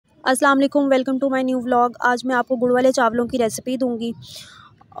अस्सलाम वालेकुम, welcome to my new vlog. आज मैं आपको गुड़ वाले चावलों की रेसिपी दूंगी।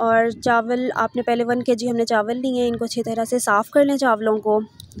 और चावल आपने पहले 1 kg हमने चावल लिए हैं। इनको अच्छी तरह से साफ़ कर लें चावलों को।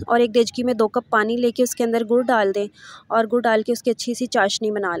 और एक देचकी में 2 कप पानी लेके उसके अंदर गुड़ डाल दें और गुड़ डाल के उसकी अच्छी सी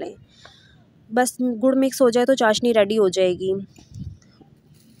चाशनी बना लें। बस गुड़ मिक्स हो जाए तो चाशनी रेडी हो जाएगी।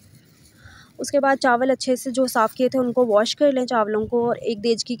 उसके बाद चावल अच्छे से जो साफ़ किए थे उनको वॉश कर लें चावलों को, और एक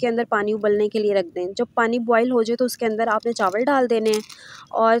देचकी के अंदर पानी उबलने के लिए रख दें। जब पानी बॉयल हो जाए तो उसके अंदर आपने चावल डाल देने हैं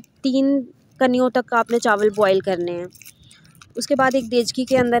और 3 कनियों तक आपने चावल बॉयल करने हैं। उसके बाद एक देचकी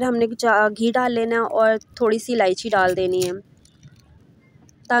के अंदर हमने घी डाल लेना है और थोड़ी सी इलायची डाल देनी है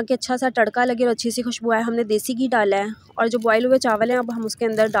ताकि अच्छा सा तड़का लगे और अच्छी सी खुशबू आए। हमने देसी घी डाला है और जो बॉयल हुए चावल हैं अब हम उसके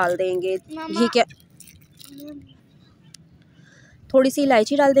अंदर डाल देंगे घी के। थोड़ी सी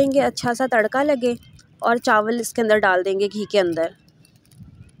इलायची डाल देंगे, अच्छा सा तड़का लगे, और चावल इसके अंदर डाल देंगे घी के अंदर।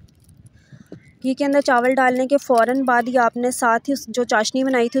 घी के अंदर चावल डालने के फ़ौरन बाद ही आपने साथ ही जो चाशनी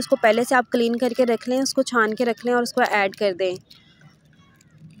बनाई थी उसको पहले से आप क्लीन करके रख लें, उसको छान के रख लें और उसको ऐड कर दें।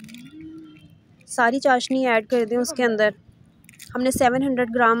 सारी चाशनी ऐड कर दें उसके अंदर। हमने 700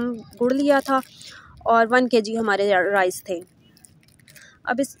 ग्राम गुड़ लिया था और 1 kg हमारे राइस थे।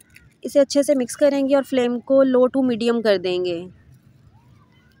 अब इसे अच्छे से मिक्स करेंगे और फ्लेम को लो टू मीडियम कर देंगे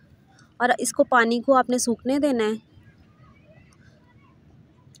और इसको पानी को आपने सूखने देना है।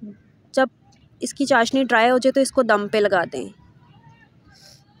 जब इसकी चाशनी ड्राई हो जाए तो इसको दम पे लगा दें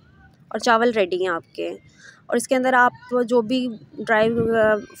और चावल रेडी हैं आपके। और इसके अंदर आप जो भी ड्राई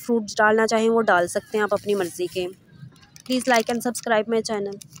फ्रूट्स डालना चाहें वो डाल सकते हैं आप अपनी मर्ज़ी के। Please like and subscribe my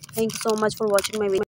channel. Thank you so much for watching my video.